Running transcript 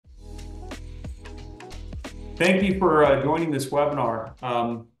Thank you for joining this webinar.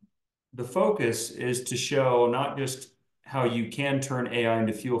 The focus is to show not just how you can turn AI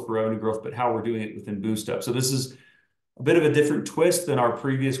into fuel for revenue growth, but how we're doing it within BoostUp. So this is a bit of a different twist than our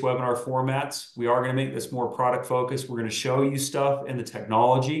previous webinar formats. We are going to make this more product focused. We're going to show you stuff in the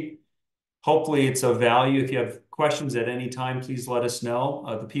technology. Hopefully it's of value. If you have questions at any time, please let us know.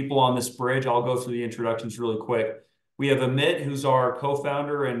 The people on this bridge, I'll go through the introductions really quick. We have Amit, who's our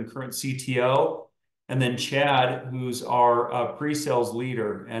co-founder and current CTO, and then Chad, who's our pre-sales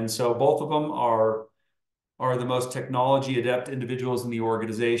leader. And so both of them are the most technology adept individuals in the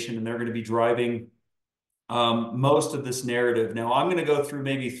organization, and they're going to be driving most of this narrative. Now, I'm going to go through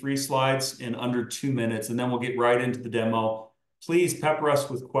maybe 3 slides in under 2 minutes, and then we'll get right into the demo. Please pepper us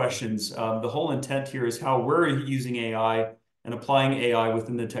with questions. The whole intent here is how we're using AI and applying AI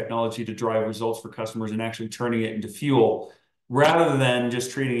within the technology to drive results for customers and actually turning it into fuel, rather than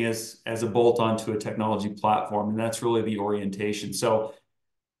just treating it as a bolt-on to a technology platform. And that's really the orientation. So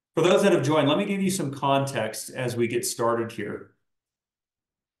for those that have joined, let me give you some context as we get started here.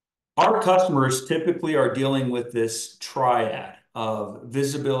 Our customers typically are dealing with this triad of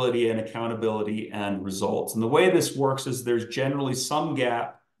visibility and accountability and results. And the way this works is there's generally some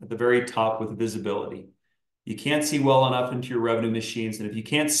gap at the very top with visibility. You can't see well enough into your revenue machines. And if you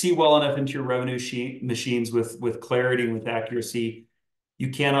can't see well enough into your revenue machines with clarity and with accuracy,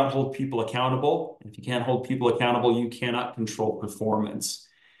 you cannot hold people accountable. And if you can't hold people accountable, you cannot control performance.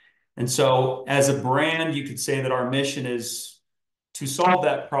 And so as a brand, you could say that our mission is to solve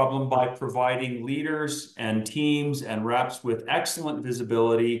that problem by providing leaders and teams and reps with excellent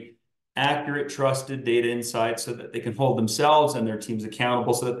visibility, accurate, trusted data insights so that they can hold themselves and their teams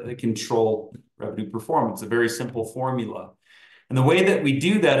accountable so that they control revenue performance, a very simple formula. And the way that we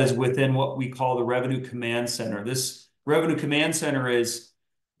do that is within what we call the Revenue Command Center. This Revenue Command Center is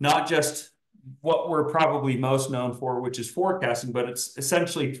not just what we're probably most known for, which is forecasting, but it's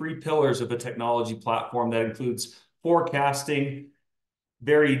essentially 3 pillars of a technology platform that includes forecasting,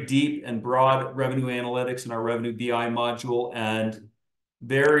 very deep and broad revenue analytics in our Revenue BI module, and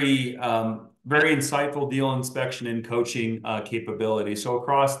very insightful deal inspection and coaching capability. So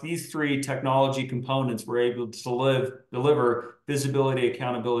across these 3 technology components, we're able to deliver visibility,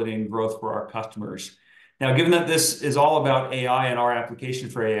 accountability, and growth for our customers. Now, given that this is all about AI and our application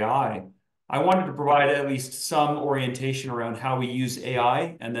for AI, I wanted to provide at least some orientation around how we use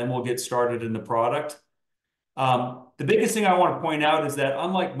AI, and then we'll get started in the product. The biggest thing I want to point out is that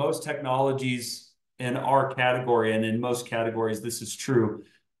unlike most technologies in our category, and in most categories this is true,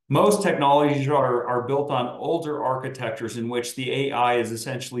 most technologies are built on older architectures in which the AI is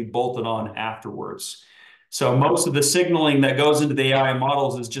essentially bolted on afterwards. So most of the signaling that goes into the AI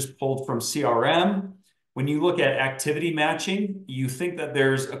models is just pulled from CRM. When you look at activity matching, you think that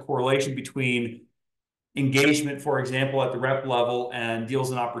there's a correlation between engagement, for example, at the rep level and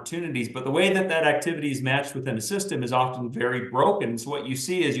deals and opportunities. But the way that that activity is matched within a system is often very broken. So what you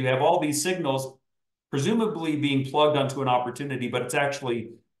see is you have all these signals presumably being plugged onto an opportunity, but it's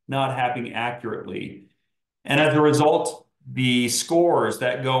actually not happening accurately. And as a result, the scores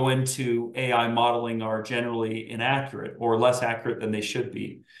that go into AI modeling are generally inaccurate or less accurate than they should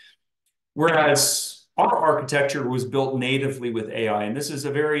be. Whereas our architecture was built natively with AI, and this is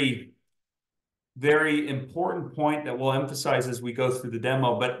a very important point that we'll emphasize as we go through the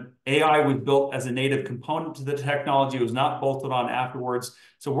demo, but AI was built as a native component to the technology. It was not bolted on afterwards.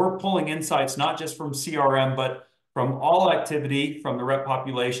 So we're pulling insights not just from CRM, but from all activity, from the rep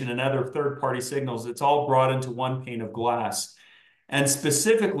population and other third-party signals. It's all brought into one pane of glass. And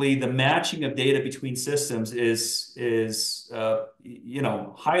specifically, the matching of data between systems is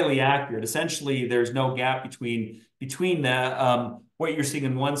highly accurate. Essentially, there's no gap between what you're seeing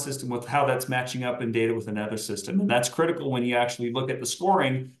in one system with how that's matching up in data with another system. And that's critical when you actually look at the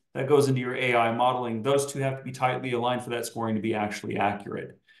scoring that goes into your AI modeling. Those two have to be tightly aligned for that scoring to be actually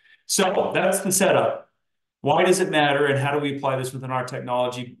accurate. So that's the setup. Why does it matter, and how do we apply this within our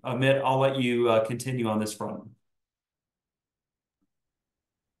technology? Amit, I'll let you continue on this front.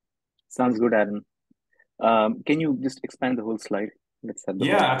 Sounds good, Aaron. Can you just expand the whole slide? Let's have the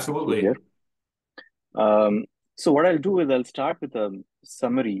Yeah, absolutely. here. So what I'll do is I'll start with a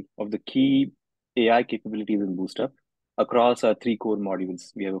summary of the key AI capabilities in BoostUp across our 3 core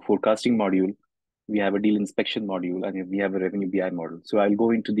modules. We have a forecasting module, we have a deal inspection module, and we have a revenue BI module. So I'll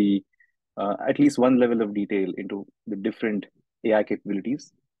go into the at least one level of detail into the different AI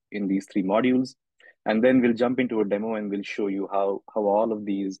capabilities in these 3 modules. And then we'll jump into a demo and we'll show you how all of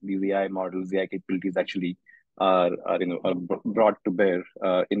these AI models, AI capabilities actually are brought to bear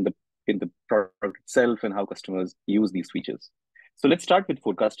in the product itself and how customers use these features. So let's start with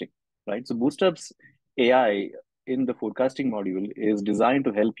forecasting, right? So BoostUp's AI in the forecasting module is designed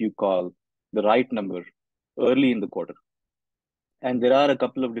to help you call the right number early in the quarter. And there are a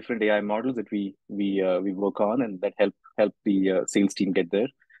couple of different AI models that we work on and that help the sales team get there.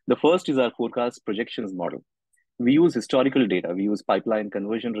 The first is our forecast projections model. We use historical data. We use pipeline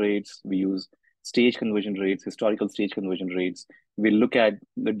conversion rates. We use stage conversion rates, historical stage conversion rates. We look at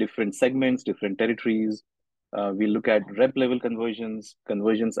the different segments, different territories. We look at rep level conversions,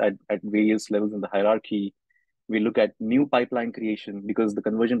 conversions at various levels in the hierarchy. We look at new pipeline creation because the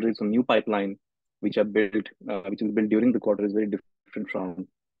conversion rates from new pipeline, which is built during the quarter, is very different from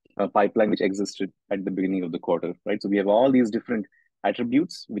a pipeline which existed at the beginning of the quarter, right? So we have all these different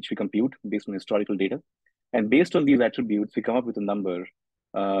attributes which we compute based on historical data, and based on these attributes, we come up with a number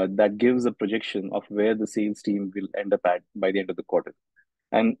that gives a projection of where the sales team will end up at by the end of the quarter.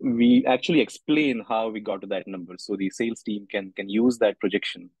 And we actually explain how we got to that number. So the sales team can use that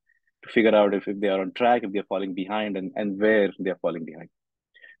projection to figure out if they are on track, if they're falling behind, and where they're falling behind.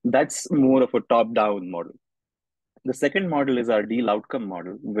 That's more of a top-down model. The second model is our deal outcome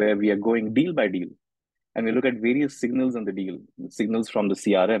model, where we are going deal by deal. And we look at various signals on the deal, signals from the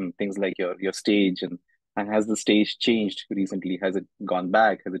CRM, things like your stage, and has the stage changed recently? Has it gone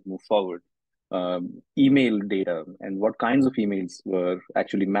back? Has it moved forward? Email data and what kinds of emails were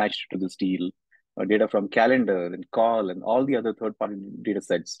actually matched to this deal, data from calendar and call and all the other third-party data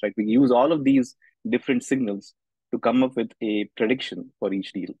sets, right? We use all of these different signals to come up with a prediction for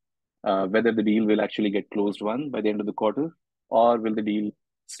each deal, whether the deal will actually get closed won by the end of the quarter, or will the deal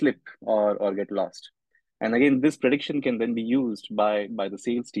slip or get lost. And again, this prediction can then be used by the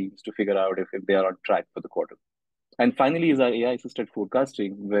sales teams to figure out if they are on track for the quarter. And finally is our AI assisted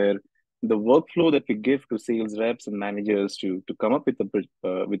forecasting, where the workflow that we give to sales reps and managers to come up with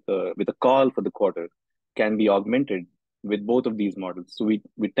a call for the quarter can be augmented with both of these models. So we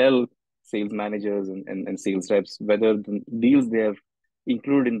tell sales managers and sales reps whether the deals they have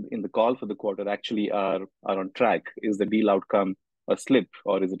included in the call for the quarter actually are on track. Is the deal outcome a slip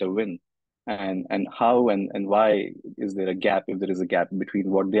or is it a win? And how and why is there a gap, if there is a gap between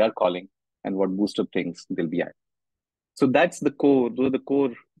what they are calling and what BoostUp thinks they'll be at. So that's the core. Those are the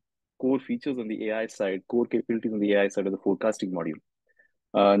core features on the AI side, core capabilities on the AI side of the forecasting module.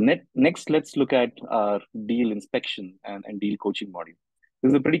 Next, let's look at our deal inspection and deal coaching module. This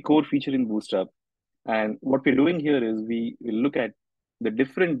is a pretty core feature in BoostUp. And what we're doing here is we look at the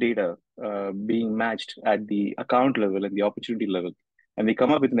different data being matched at the account level and the opportunity level, and we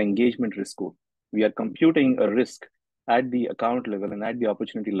come up with an engagement risk score. We are computing a risk at the account level and at the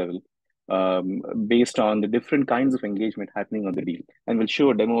opportunity level based on the different kinds of engagement happening on the deal. And we'll show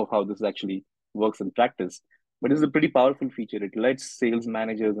a demo of how this actually works in practice. But it's a pretty powerful feature. It lets sales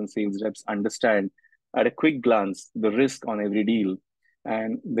managers and sales reps understand at a quick glance the risk on every deal.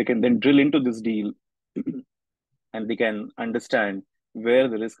 And they can then drill into this deal and they can understand where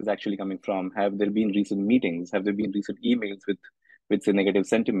the risk is actually coming from. Have there been recent meetings? Have there been recent emails with a negative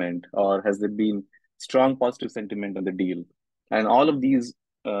sentiment? Or has there been strong positive sentiment on the deal? And all of these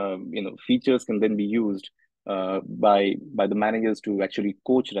features can then be used by the managers to actually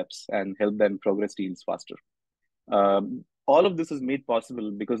coach reps and help them progress deals faster. All of this is made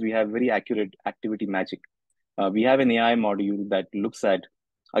possible because we have very accurate activity matching. We have an AI module that looks at,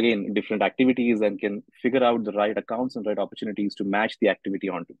 again, different activities and can figure out the right accounts and right opportunities to match the activity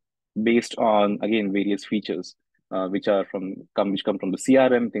onto, based on, again, various features which come from the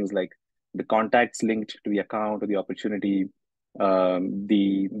CRM, things like the contacts linked to the account or the opportunity,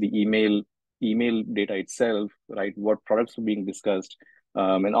 the email data itself, right? What products are being discussed,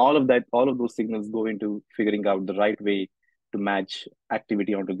 and all of those signals go into figuring out the right way to match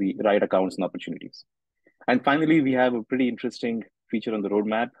activity onto the right accounts and opportunities. And finally, we have a pretty interesting feature on the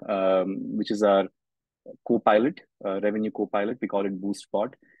roadmap, which is our co-pilot, revenue co-pilot. We call it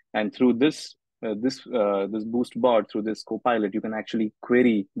BoostBot. And through this BoostBot, through this co-pilot, you can actually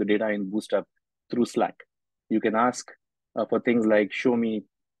query the data in BoostUp through Slack. You can ask for things like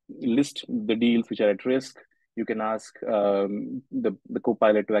list the deals which are at risk. You can ask the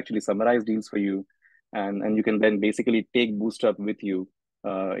co-pilot to actually summarize deals for you, and you can then basically take BoostUp with you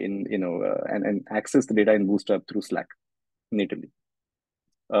and access the data in BoostUp through Slack natively.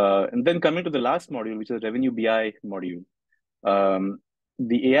 And then coming to the last module, which is Revenue BI module.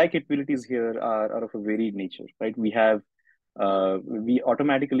 The AI capabilities here are of a varied nature, right? We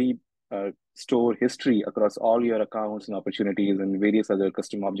automatically store history across all your accounts and opportunities and various other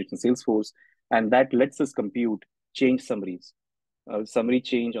custom objects in Salesforce. And that lets us compute change summaries, summary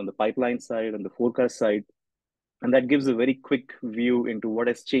change on the pipeline side, on the forecast side. And that gives a very quick view into what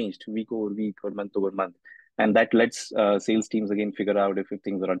has changed week over week or month over month. And that lets sales teams, again, figure out if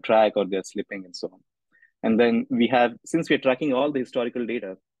things are on track or they're slipping and so on. And then we have, since we're tracking all the historical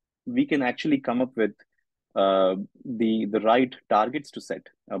data, we can actually come up with the right targets to set,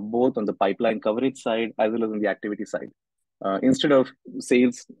 both on the pipeline coverage side as well as on the activity side. Instead of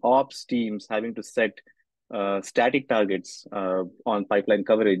sales ops teams having to set static targets on pipeline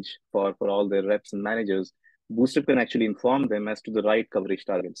coverage for all their reps and managers, BoostUp can actually inform them as to the right coverage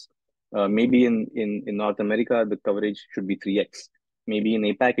targets. Maybe in North America, the coverage should be 3x. Maybe in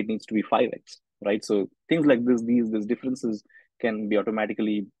APAC, it needs to be 5x, right? So things like this, these differences can be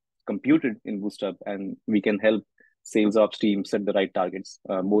automatically computed in BoostUp, and we can help sales ops team set the right targets,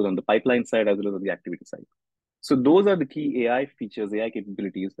 both on the pipeline side as well as on the activity side. So those are the key AI features, AI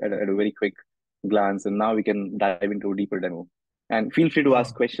capabilities at a very quick glance. And now we can dive into a deeper demo. And feel free to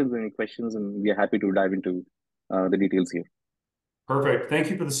ask questions, any questions, and we are happy to dive into the details here. Perfect. Thank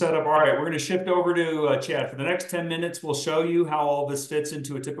you for the setup. All right, we're going to shift over to Chad. For the next 10 minutes, we'll show you how all this fits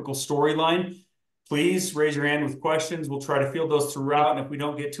into a typical storyline. Please raise your hand with questions. We'll try to field those throughout, and if we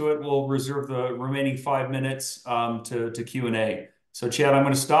don't get to it, we'll reserve the remaining 5 minutes to Q&A. So, Chad, I'm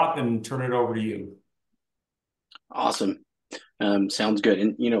going to stop and turn it over to you. Awesome. Sounds good.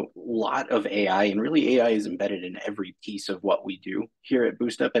 And, a lot of AI, and really AI is embedded in every piece of what we do here at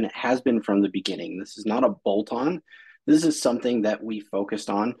BoostUp, and it has been from the beginning. This is not a bolt-on. This is something that we focused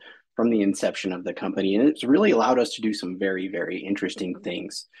on from the inception of the company, and it's really allowed us to do some very, very interesting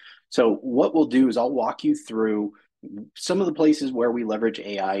things. So what we'll do is I'll walk you through some of the places where we leverage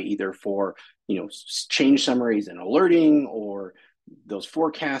AI, either for, change summaries and alerting, or those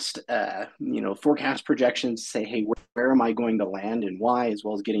forecast projections, say, hey, where am I going to land and why, as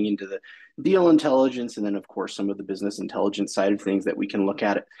well as getting into the deal intelligence, and then of course some of the business intelligence side of things that we can look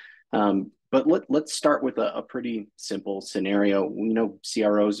at. But let's start with a pretty simple scenario. We know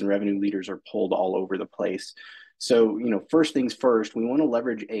CROs and revenue leaders are pulled all over the place. So, first things first, we want to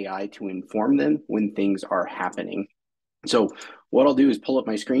leverage AI to inform them when things are happening. So what I'll do is pull up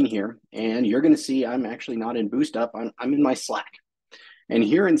my screen here, and you're going to see I'm actually not in BoostUp. I'm in my Slack. And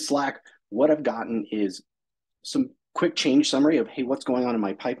here in Slack, what I've gotten is some quick change summary of, hey, what's going on in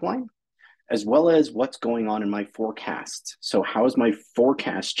my pipeline, as well as what's going on in my forecasts. So how has my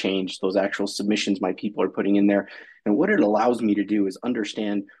forecast changed, those actual submissions my people are putting in there? And what it allows me to do is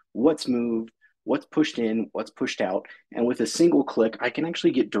understand what's moved, what's pushed in, what's pushed out. And with a single click, I can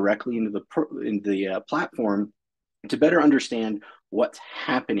actually get directly into the platform to better understand what's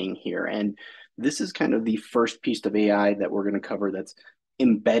happening here. And this is kind of the first piece of AI that we're going to cover that's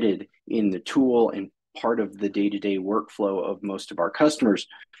embedded in the tool and part of the day-to-day workflow of most of our customers.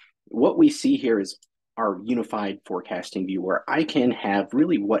 What we see here is our unified forecasting view, where I can have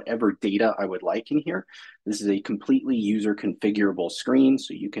really whatever data I would like in here. This is a completely user configurable screen,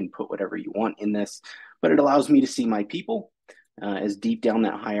 so you can put whatever you want in this, but it allows me to see my people as deep down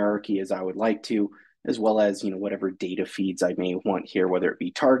that hierarchy as I would like to, as well as whatever data feeds I may want here, whether it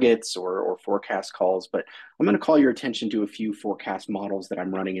be targets or forecast calls. But I'm going to call your attention to a few forecast models that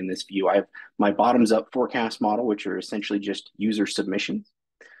I'm running in this view. I have my bottoms-up forecast model, which are essentially just user submissions.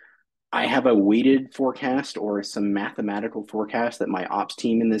 I have a weighted forecast or some mathematical forecast that my ops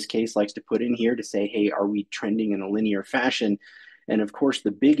team in this case likes to put in here to say, hey, are we trending in a linear fashion? And of course,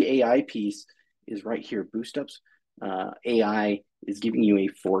 the big AI piece is right here. BoostUp's AI is giving you a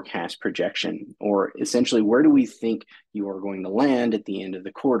forecast projection, or essentially where do we think you are going to land at the end of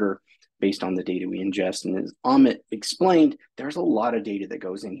the quarter based on the data we ingest. And as Amit explained, there's a lot of data that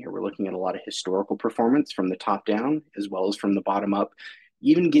goes in here. We're looking at a lot of historical performance from the top down as well as from the bottom up,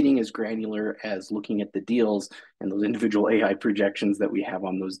 even getting as granular as looking at the deals and those individual AI projections that we have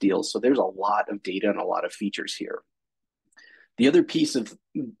on those deals. So there's a lot of data and a lot of features here. The other piece of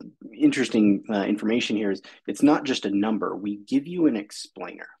interesting information here is it's not just a number. We give you an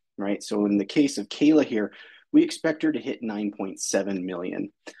explainer, right? So in the case of Kayla here, we expect her to hit 9.7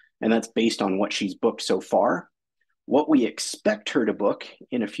 million, and that's based on what she's booked so far. What we expect her to book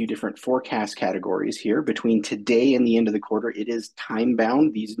in a few different forecast categories here between today and the end of the quarter, it is time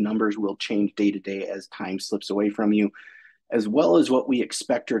bound. These numbers will change day to day as time slips away from you, as well as what we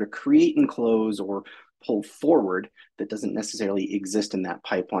expect her to create and close or pull forward that doesn't necessarily exist in that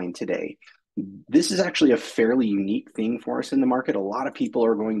pipeline today. This is actually a fairly unique thing for us in the market. A lot of people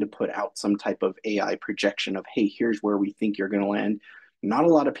are going to put out some type of AI projection of, hey, here's where we think you're going to land. Not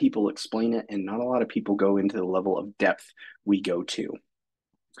a lot of people explain it, and not a lot of people go into the level of depth we go to.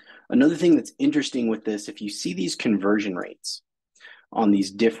 Another thing that's interesting with this, if you see these conversion rates on these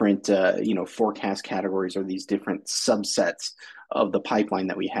different forecast categories or these different subsets of the pipeline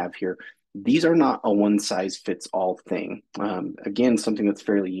that we have here, these are not a one-size-fits-all thing. Again, something that's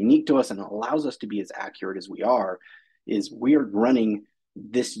fairly unique to us and allows us to be as accurate as we are is we are running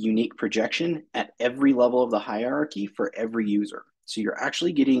this unique projection at every level of the hierarchy for every user. So you're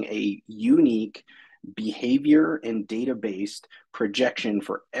actually getting a unique behavior and data-based projection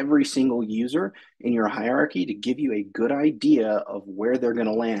for every single user in your hierarchy to give you a good idea of where they're going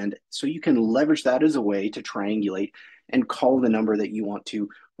to land, so you can leverage that as a way to triangulate and call the number that you want to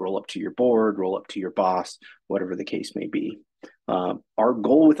roll up to your board, roll up to your boss, whatever the case may be. Our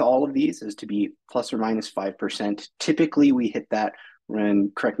goal with all of these is to be plus or minus 5%. Typically, we hit that,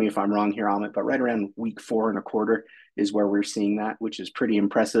 and correct me if I'm wrong here, Amit, but right around week 4.25 is where we're seeing that, which is pretty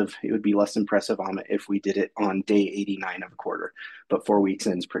impressive. It would be less impressive, Amit, if we did it on day 89 of a quarter, but 4 weeks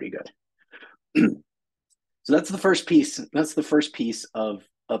in is pretty good. So that's the first piece. That's the first piece of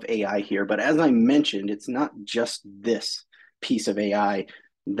AI here. But as I mentioned, it's not just this piece of AI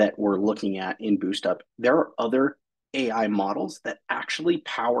that we're looking at in BoostUp. There are other AI models that actually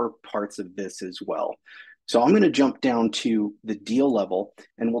power parts of this as well. So I'm going to jump down to the deal level,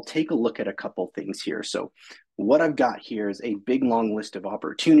 and we'll take a look at a couple things here. So what I've got here is a big long list of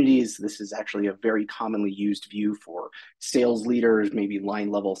opportunities. This is actually a very commonly used view for sales leaders, maybe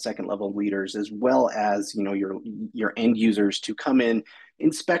line level, second level leaders, as well as, you know, your end users to come in,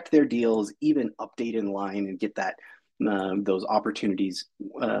 inspect their deals, even update in line and get that those opportunities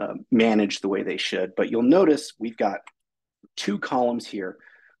managed the way they should. But you'll notice we've got 2 columns here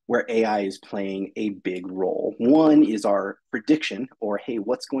where AI is playing a big role. One is our prediction, or hey,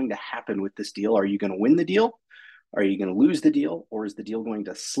 what's going to happen with this deal? Are you going to win the deal? Are you going to lose the deal? Or is the deal going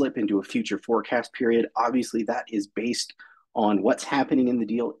to slip into a future forecast period? Obviously, that is based on what's happening in the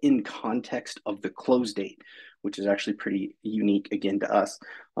deal in context of the close date, which is actually pretty unique, again, to us.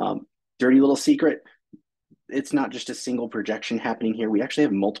 Dirty little secret, it's not just a single projection happening here. We actually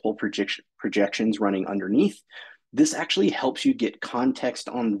have multiple projections running underneath. This actually helps you get context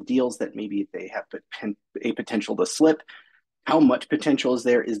on deals that maybe they have a potential to slip. How much potential is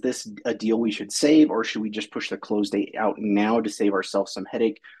there? Is this a deal we should save, or should we just push the close date out now to save ourselves some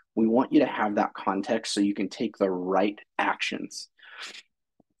headache? We want you to have that context so you can take the right actions.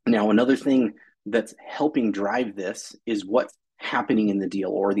 Now, another thing that's helping drive this is what's happening in the deal,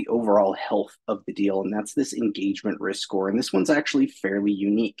 or the overall health of the deal, and that's this engagement risk score. And this one's actually fairly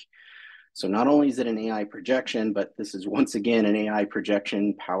unique. So not only is it an AI projection, but this is once again an AI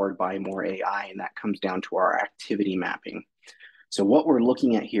projection powered by more AI, and that comes down to our activity mapping. So what we're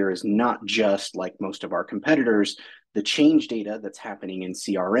looking at here is not just, like most of our competitors, the change data that's happening in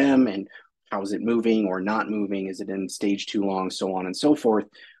CRM and how is it moving or not moving, is it in stage too long, so on and so forth.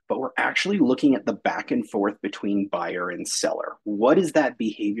 But we're actually looking at the back and forth between buyer and seller. What is that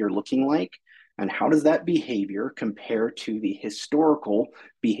behavior looking like? And how does that behavior compare to the historical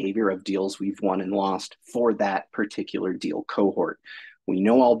behavior of deals we've won and lost for that particular deal cohort? We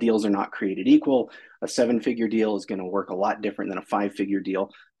know all deals are not created equal. A 7-figure deal is going to work a lot different than a 5-figure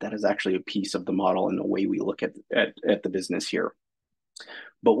deal. That is actually a piece of the model and the way we look at the business here.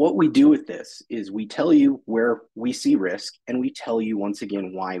 But what we do with this is we tell you where we see risk, and we tell you once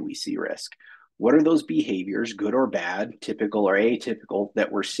again why we see risk. What are those behaviors, good or bad, typical or atypical,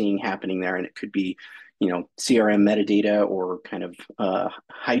 that we're seeing happening there? And it could be, you know, CRM metadata or kind of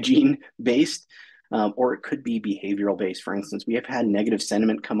hygiene based, or it could be behavioral based. For instance, we have had negative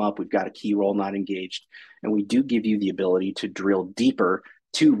sentiment come up. We've got a key role not engaged, and we do give you the ability to drill deeper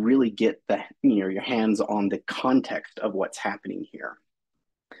to really get the, you know, your hands on the context of what's happening here.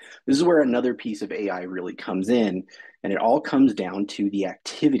 This is where another piece of AI really comes in, and it all comes down to the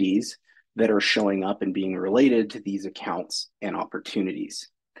activities that are showing up and being related to these accounts and opportunities.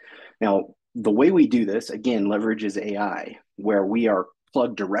 Now, the way we do this, again, leverages AI, where we are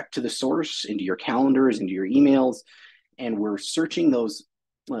plugged direct to the source, into your calendars, into your emails, and we're searching those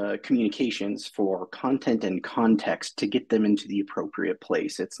communications for content and context to get them into the appropriate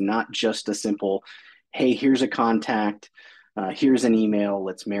place. It's not just a simple, hey, here's a contact, here's an email,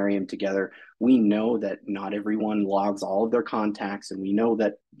 let's marry them together. We know that not everyone logs all of their contacts, and we know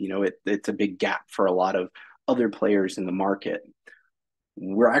that, you know, it's a big gap for a lot of other players in the market.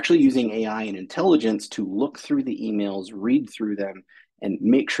 We're actually using AI and intelligence to look through the emails, read through them, and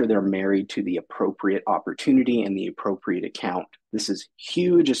make sure they're married to the appropriate opportunity and the appropriate account. This is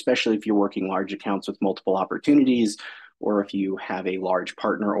huge, especially if you're working large accounts with multiple opportunities, or if you have a large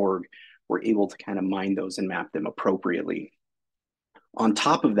partner org. We're able to kind of mine those and map them appropriately. On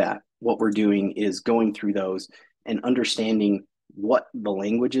top of that, what we're doing is going through those and understanding what the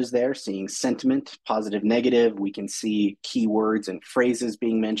language is there, seeing sentiment, positive, negative. We can see keywords and phrases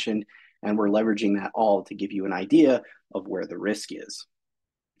being mentioned, and we're leveraging that all to give you an idea of where the risk is.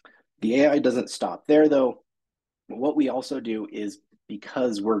 The AI doesn't stop there, though. What we also do is,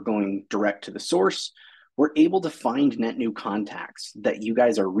 because we're going direct to the source, we're able to find net new contacts that you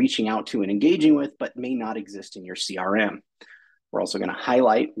guys are reaching out to and engaging with, but may not exist in your CRM. We're also going to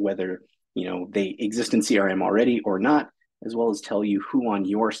highlight whether they exist in CRM already or not, as well as tell you who on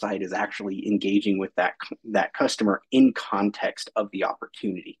your side is actually engaging with that customer in context of the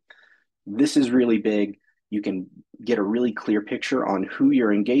opportunity. This is really big. You can get a really clear picture on who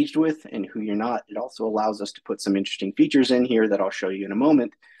you're engaged with and who you're not. It also allows us to put some interesting features in here that I'll show you in a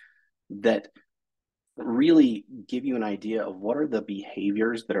moment that really give you an idea of what are the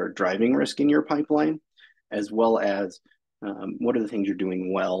behaviors that are driving risk in your pipeline, as well as what are the things you're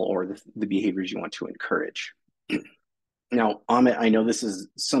doing well or the behaviors you want to encourage. Now, Amit, I know this is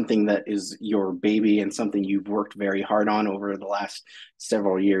something that is your baby and something you've worked very hard on over the last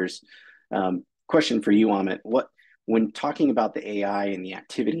several years. Question for you, Amit, when talking about the AI and the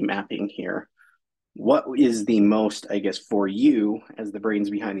activity mapping here, what is the most, I guess, for you as the brains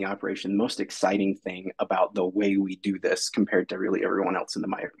behind the operation, most exciting thing about the way we do this compared to really everyone else in the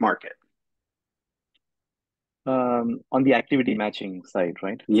market? On the activity matching side,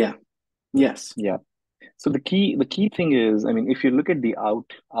 right? Yeah. Yes. Yeah. So the key thing is, I mean, if you look at the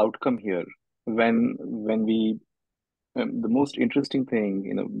outcome here, when we the most interesting thing,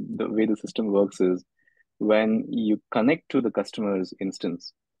 the way the system works is when you connect to the customer's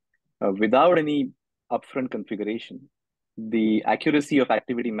instance without any upfront configuration, the accuracy of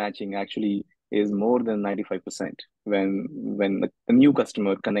activity matching actually is more than 95% when the new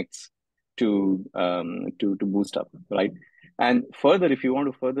customer connects to BoostUp, right? And further, if you want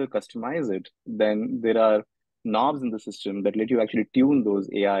to further customize it, then there are knobs in the system that let you actually tune those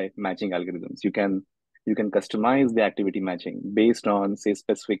AI matching algorithms. You can customize the activity matching based on, say,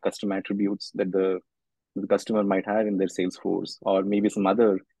 specific custom attributes that the customer might have in their Salesforce, or maybe some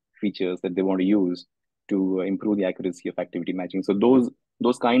other features that they want to use to improve the accuracy of activity matching. So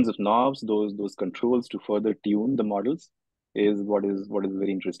those kinds of knobs, those controls to further tune the models is what is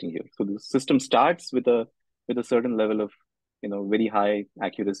very interesting here. So the system starts with a certain level of very high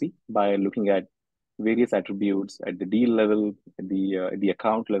accuracy by looking at various attributes at the deal level, at the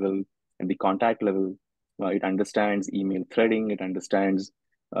account level, and the contact level. It understands email threading. It understands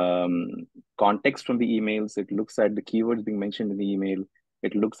context from the emails. It looks at the keywords being mentioned in the email.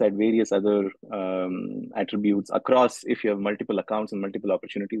 It looks at various other attributes across, if you have multiple accounts and multiple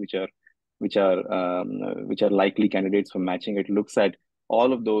opportunities, which are likely candidates for matching. It looks at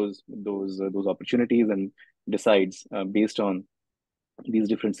all of those opportunities and decides based on these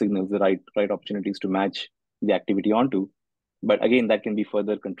different signals the right opportunities to match the activity onto. But again, that can be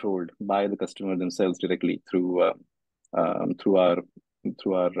further controlled by the customer themselves directly through our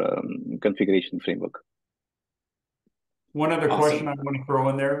configuration framework. One other Awesome. question I want to throw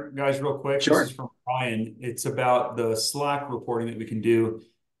in there, guys, real quick. Sure. This is from Ryan. It's about the Slack reporting that we can do.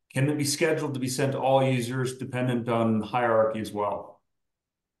 Can it be scheduled to be sent to all users dependent on hierarchy as well?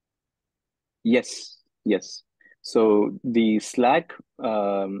 Yes. So the Slack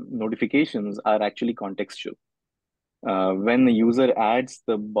notifications are actually contextual. When the user adds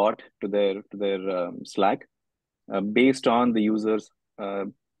the bot to their Slack, based on the user's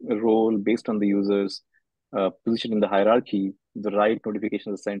role, based on the user's position in the hierarchy, the right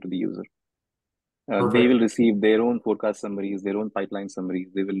notifications are sent to the user. They will receive their own forecast summaries, their own pipeline summaries.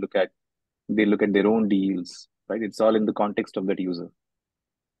 They look at their own deals, right? It's all in the context of that user.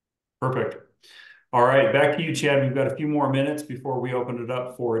 Perfect. All right, back to you, Chad. We've got a few more minutes before we open it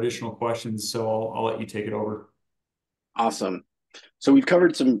up for additional questions, so I'll let you take it over. Awesome. So we've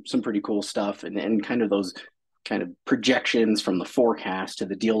covered some pretty cool stuff and kind of those kind of projections from the forecast to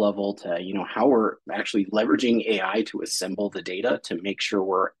the deal level to how we're actually leveraging AI to assemble the data to make sure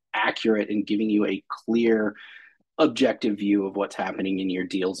we're accurate and giving you a clear, objective view of what's happening in your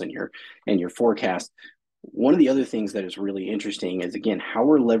deals and your forecast. One of the other things that is really interesting is, again, how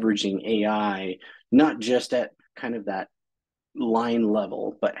we're leveraging AI, not just at kind of that line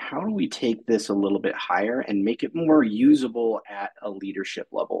level, but how do we take this a little bit higher and make it more usable at a leadership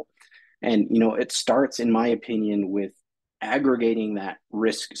level? And, it starts, in my opinion, with aggregating that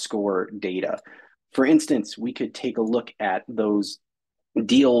risk score data. For instance, we could take a look at those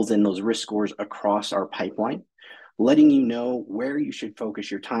deals and those risk scores across our pipeline, letting you know where you should focus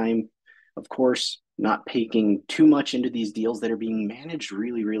your time. Of course, not peeking too much into these deals that are being managed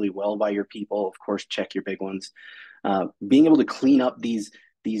really, really well by your people. Of course, check your big ones. Being able to clean up these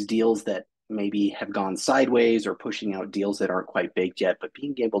deals that maybe have gone sideways or pushing out deals that aren't quite baked yet, but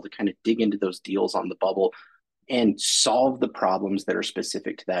being able to kind of dig into those deals on the bubble and solve the problems that are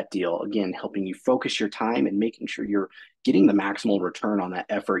specific to that deal. Again, helping you focus your time and making sure you're getting the maximal return on that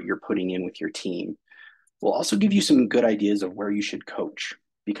effort you're putting in with your team. We'll also give you some good ideas of where you should coach,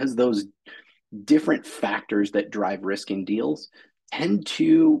 because those different factors that drive risk in deals tend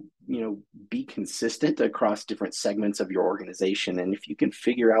to, be consistent across different segments of your organization. And if you can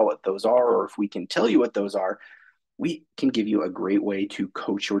figure out what those are, or if we can tell you what those are, we can give you a great way to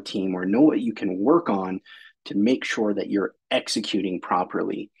coach your team or know what you can work on to make sure that you're executing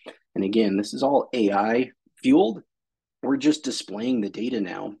properly. And again, this is all AI fueled. We're just displaying the data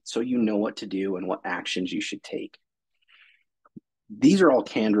now so you know what to do and what actions you should take. These are all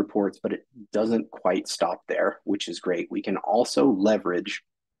canned reports, but it doesn't quite stop there, which is great. We can also leverage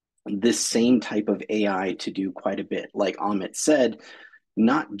this same type of AI to do quite a bit. Like Amit said,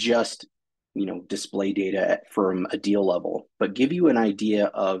 not just display data from a deal level, but give you an idea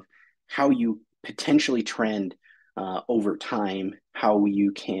of how you potentially trend over time, how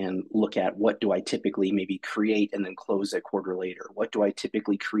you can look at what do I typically maybe create and then close a quarter later? What do I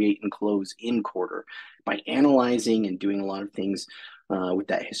typically create and close in quarter? By analyzing and doing a lot of things with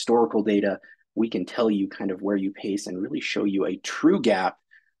that historical data, we can tell you kind of where you pace and really show you a true gap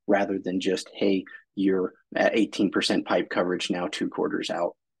rather than just, hey, you're at 18% pipe coverage now 2 quarters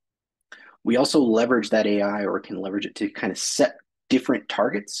out. We also leverage that AI, or can leverage it to kind of set different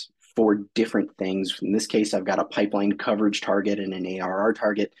targets for different things. In this case, I've got a pipeline coverage target and an ARR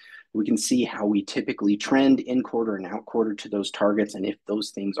target. We can see how we typically trend in quarter and out quarter to those targets. And if those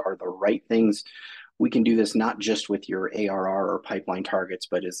things are the right things, we can do this not just with your ARR or pipeline targets,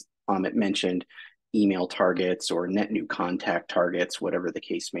 but as Amit mentioned, email targets or net new contact targets, whatever the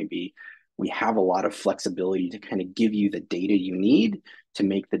case may be. We have a lot of flexibility to kind of give you the data you need to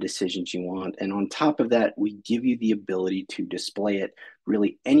make the decisions you want. And on top of that, we give you the ability to display it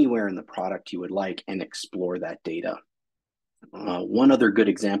really anywhere in the product you would like and explore that data. One other good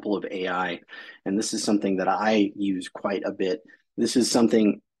example of AI, and this is something that I use quite a bit. This is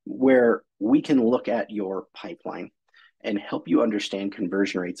something where we can look at your pipeline and help you understand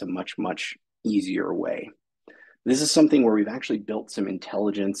conversion rates a much, much easier way. This is something where we've actually built some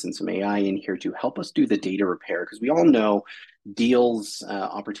intelligence and some AI in here to help us do the data repair, because we all know deals,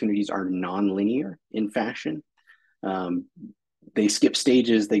 opportunities are non-linear in fashion. They skip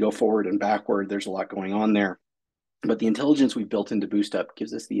stages, they go forward and backward. There's a lot going on there. But the intelligence we've built into BoostUp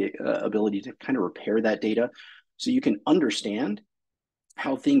gives us the ability to kind of repair that data so you can understand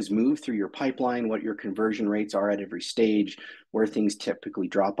how things move through your pipeline, what your conversion rates are at every stage, where things typically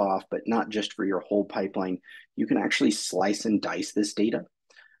drop off, but not just for your whole pipeline. You can actually slice and dice this data,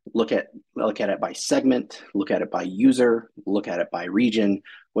 look at it by segment, look at it by user, look at it by region,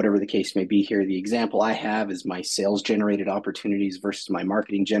 whatever the case may be here. The example I have is my sales generated opportunities versus my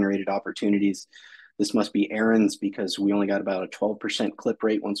marketing generated opportunities. This must be Aaron's because we only got about a 12% clip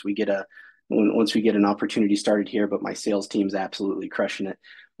rate once we get an opportunity started here, but my sales team's absolutely crushing it.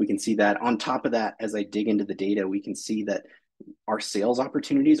 We can see that. On top of that, as I dig into the data, we can see that our sales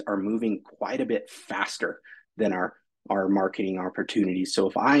opportunities are moving quite a bit faster than our marketing opportunities. So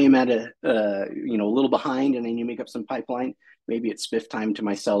if I am at a little behind and I need to make up some pipeline, maybe it's spiff time to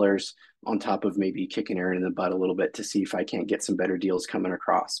my sellers on top of maybe kicking Aaron in the butt a little bit to see if I can't get some better deals coming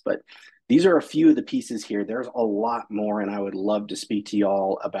across. But these are a few of the pieces here. There's a lot more, and I would love to speak to you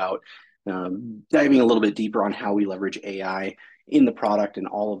all about diving a little bit deeper on how we leverage AI in the product and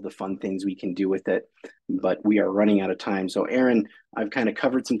all of the fun things we can do with it. But we are running out of time. So Aaron, I've kind of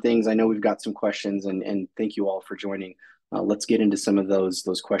covered some things. I know we've got some questions, and thank you all for joining. Let's get into some of those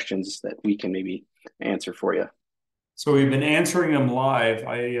questions that we can maybe answer for you. So we've been answering them live.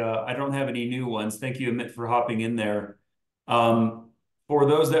 I don't have any new ones. Thank you, Amit, for hopping in there. For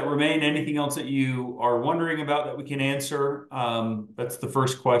those that remain, anything else that you are wondering about that we can answer? That's the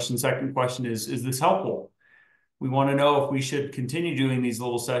first question. Second question is this helpful? We want to know if we should continue doing these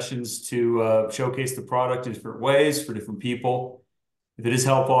little sessions to showcase the product in different ways for different people. If it is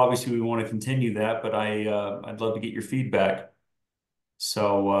helpful, obviously we want to continue that, but I'd love to get your feedback.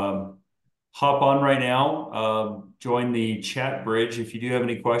 So hop on right now, join the chat bridge if you do have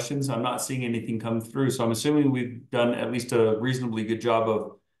any questions. I'm not seeing anything come through, so I'm assuming we've done at least a reasonably good job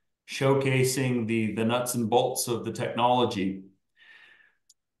of showcasing the nuts and bolts of the technology.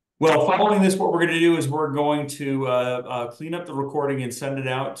 Well, following this, what we're going to do is we're going to clean up the recording and send it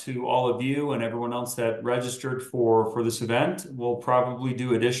out to all of you and everyone else that registered for this event. We'll probably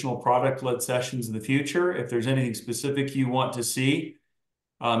do additional product-led sessions in the future. If there's anything specific you want to see,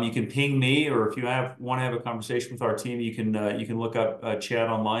 you can ping me, or if you want to have a conversation with our team, you can look up Chad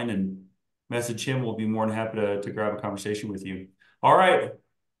online and message him. We'll be more than happy to grab a conversation with you. All right.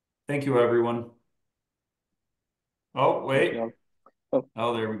 Thank you, everyone. Oh, wait.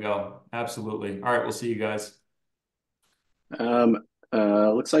 Oh, there we go. Absolutely. All right. We'll see you guys.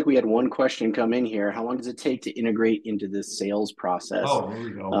 Looks like we had one question come in here. How long does it take to integrate into the sales process? Oh, there we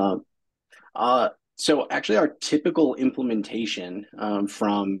go. So actually, our typical implementation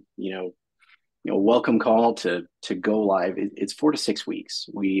from welcome call to go live, it's 4 to 6 weeks.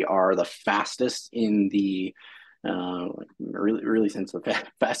 We are the fastest in the really since the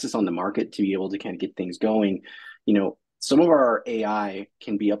fastest on the market to be able to kind of get things going. Some of our AI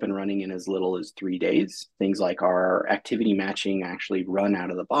can be up and running in as little as 3 days. Things like our activity matching actually run out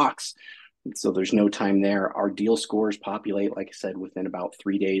of the box. So there's no time there. Our deal scores populate, like I said, within about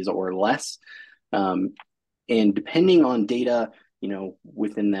 3 days or less. Um, and depending on data,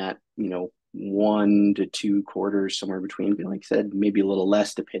 within that, 1 to 2 quarters, somewhere between, like I said, maybe a little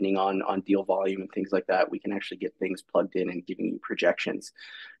less depending on deal volume and things like that, we can actually get things plugged in and giving you projections.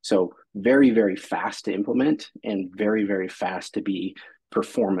 So very, very fast to implement and very, very fast to be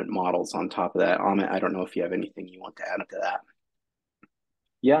performant models on top of that. Amit, I don't know if you have anything you want to add to that.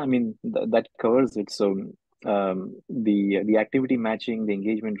 Yeah, I mean that covers it. So the activity matching, the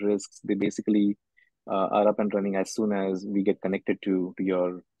engagement risks, they basically are up and running as soon as we get connected to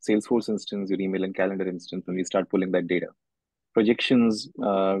your Salesforce instance, your email and calendar instance, and we start pulling that data. Projections,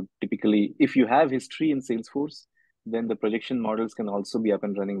 typically, if you have history in Salesforce, then the projection models can also be up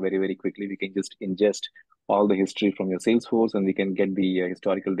and running very, very quickly. We can just ingest all the history from your Salesforce and we can get the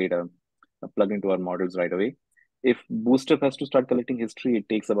historical data plugged into our models right away. If BoostUp has to start collecting history, it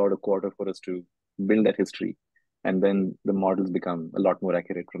takes about a quarter for us to build that history. And then the models become a lot more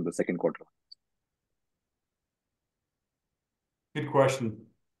accurate from the second quarter. Good question.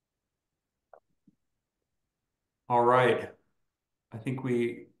 All right. I think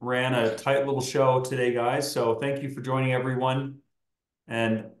we ran a tight little show today, guys. So thank you for joining, everyone.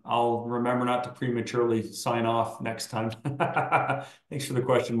 And I'll remember not to prematurely sign off next time. Thanks for the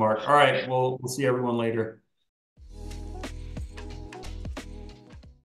question, Mark. All right, we'll see everyone later.